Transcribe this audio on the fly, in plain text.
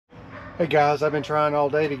Hey guys, I've been trying all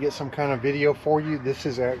day to get some kind of video for you. This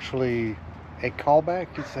is actually a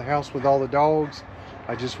callback. It's the house with all the dogs.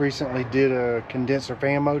 I just recently did a condenser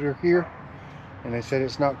fan motor here and they said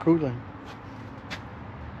it's not cooling.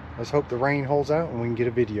 Let's hope the rain holds out and we can get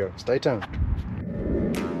a video. Stay tuned.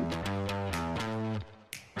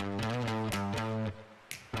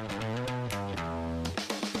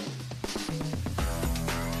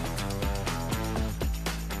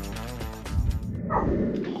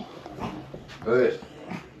 Go ahead.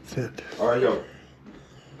 Sit. All right, yo.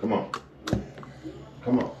 Come on.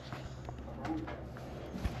 Come on.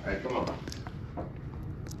 Hey, come on.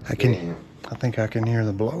 I think I can hear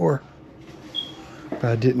the blower, but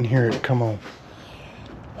I didn't hear it come on.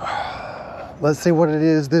 Let's see what it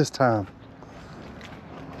is this time.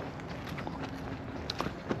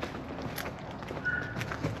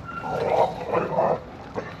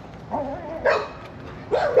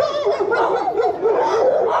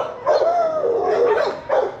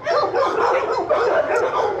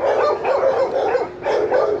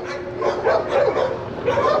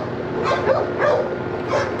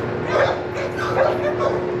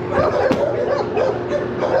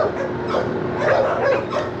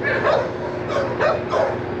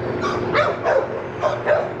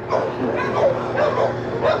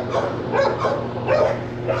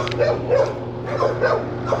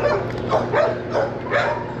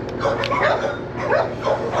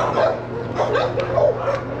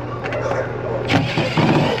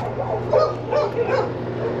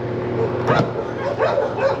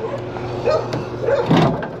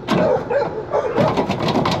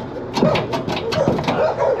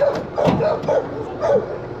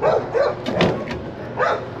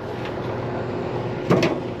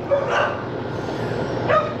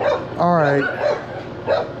 All right.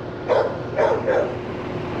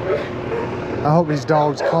 I hope these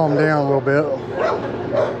dogs calm down a little bit.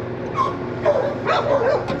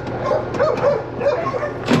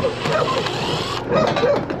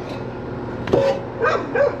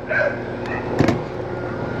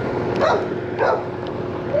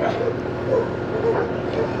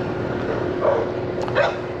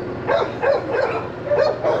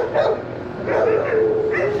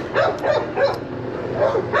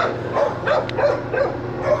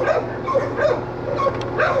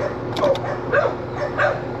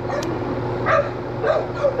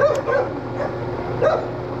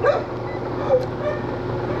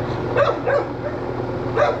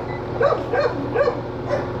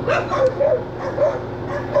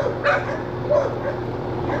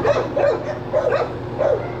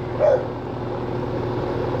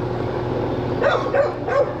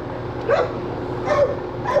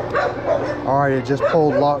 All right, it just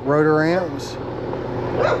pulled lock rotor amps.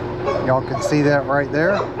 Y'all can see that right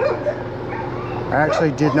there. I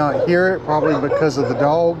actually did not hear it, probably because of the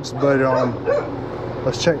dogs, but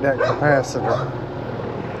let's check that capacitor.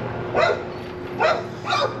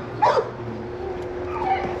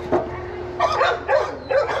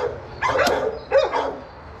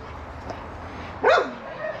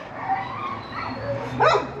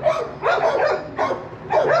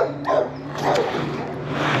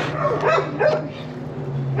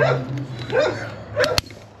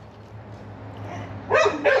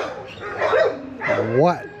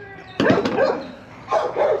 What?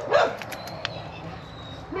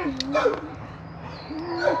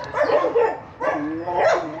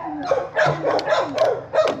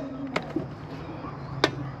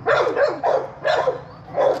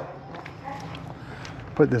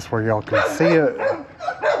 Put this where y'all can see it.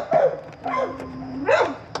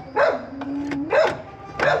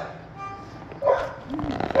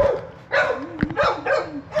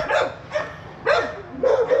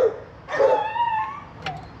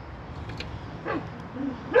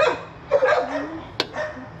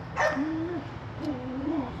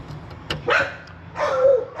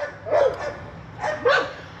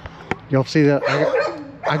 Y'all see that?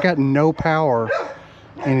 I got no power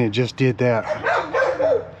and it just did that.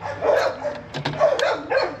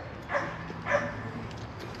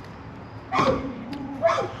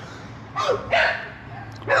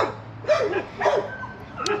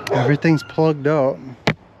 Everything's plugged up.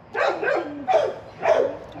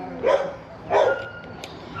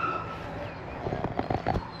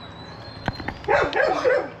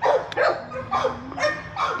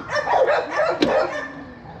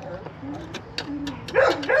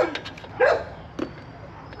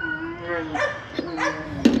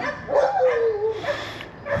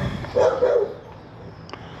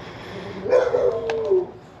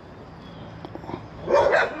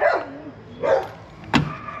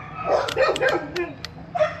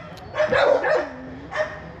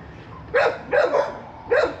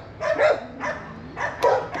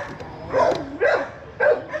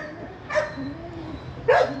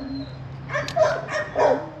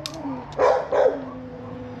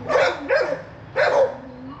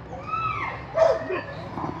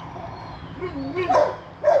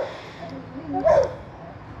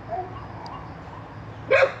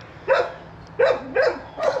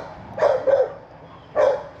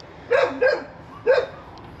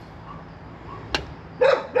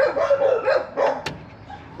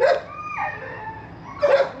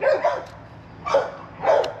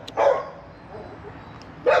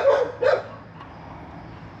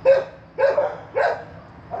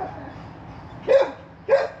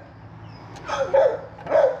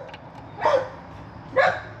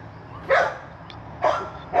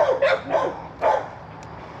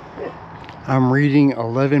 I'm reading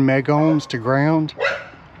 11 megohms to ground.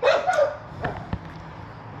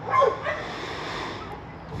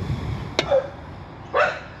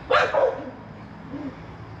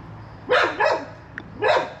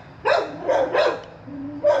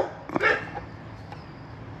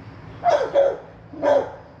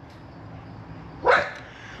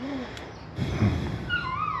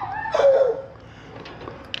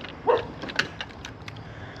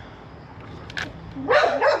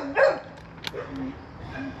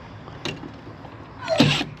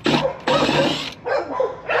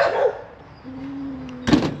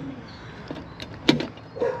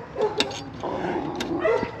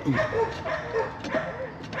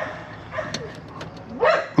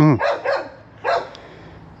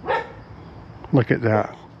 Look at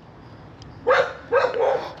that.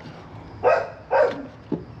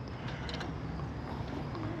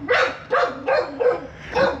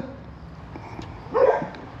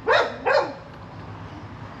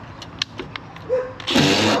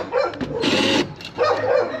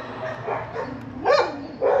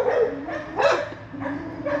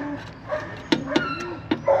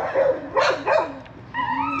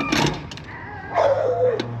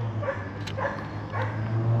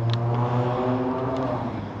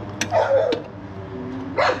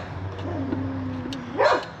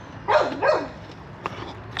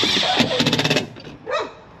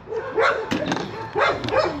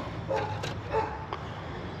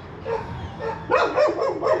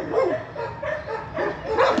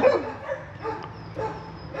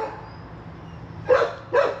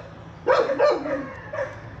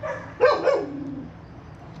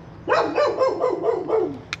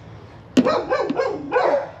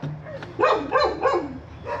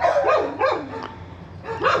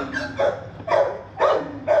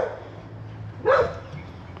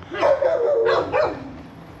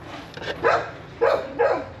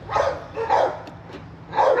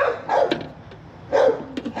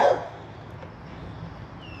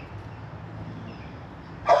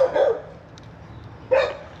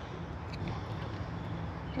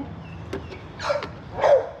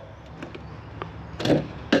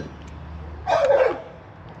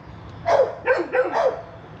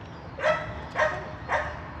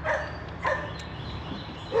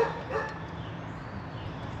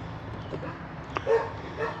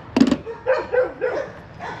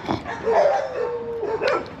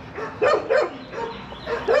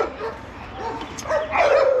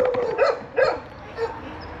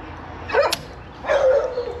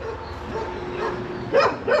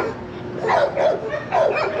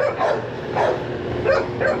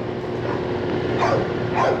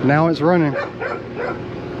 Now it's running.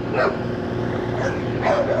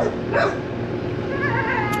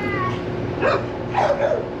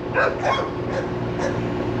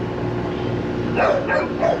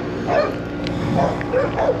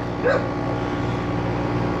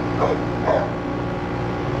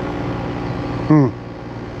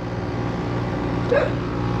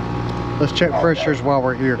 Let's check pressures while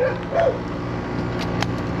we're here.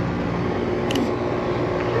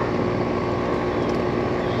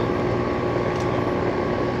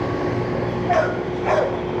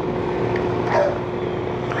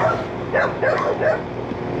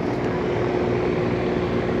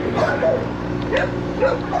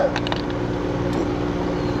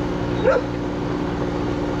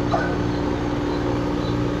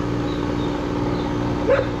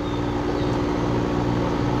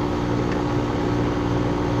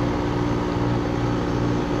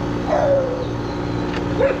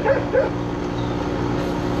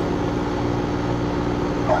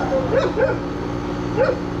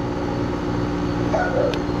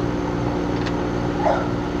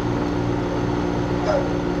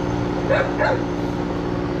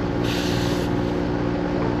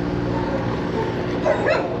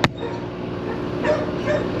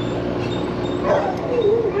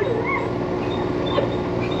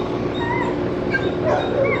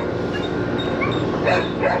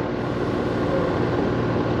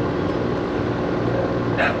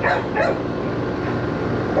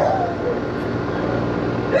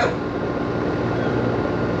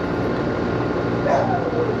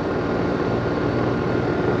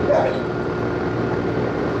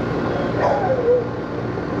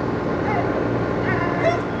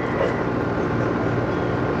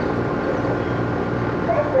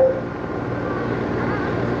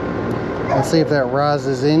 Let's see if that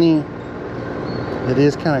rises any. It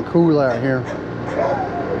is kind of cool out here.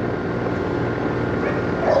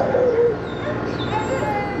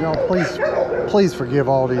 Y'all, please forgive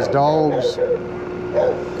all these dogs.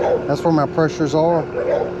 That's where my pressures are.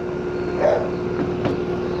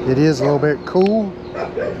 It is a little bit cool.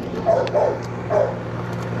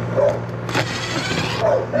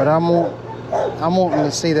 But I'm wanting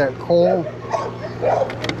to see that coil.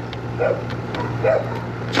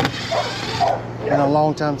 Been a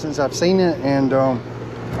long time since I've seen it, and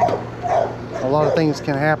a lot of things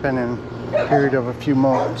can happen in a period of a few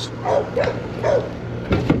months.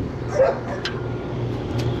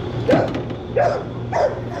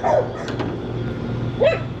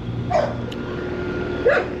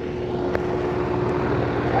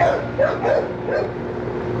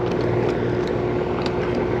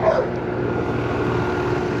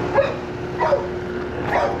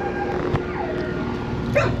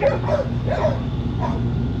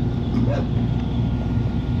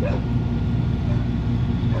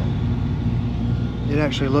 It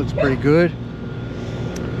actually looks pretty good.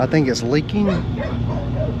 I think it's leaking.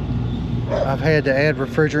 I've had to add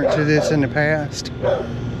refrigerant to this in the past.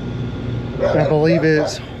 I believe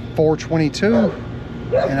it's 422,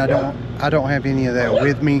 and I don't have any of that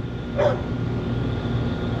with me.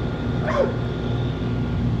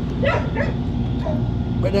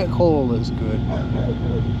 But that coil looks good.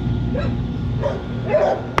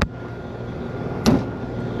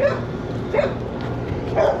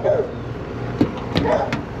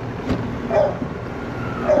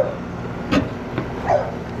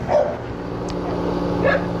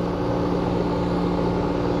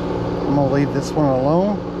 I'm gonna leave this one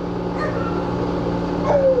alone.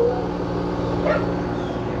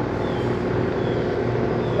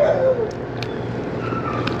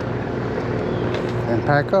 And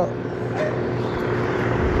pack up.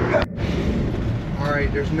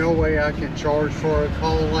 Alright, there's no way I can charge for a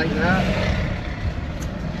call like that.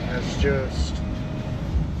 That's just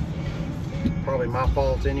probably my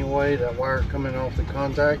fault anyway, that wire coming off the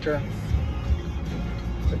contactor.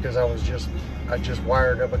 Because I just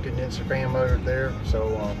wired up a condenser fan motor there,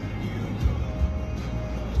 so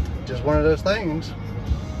just one of those things.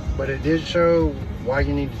 But it did show why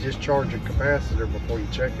you need to discharge a capacitor before you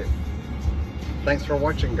check it. Thanks for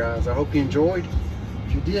watching, guys. I hope you enjoyed.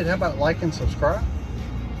 If you did, how about like and subscribe?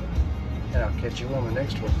 And I'll catch you on the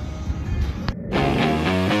next one.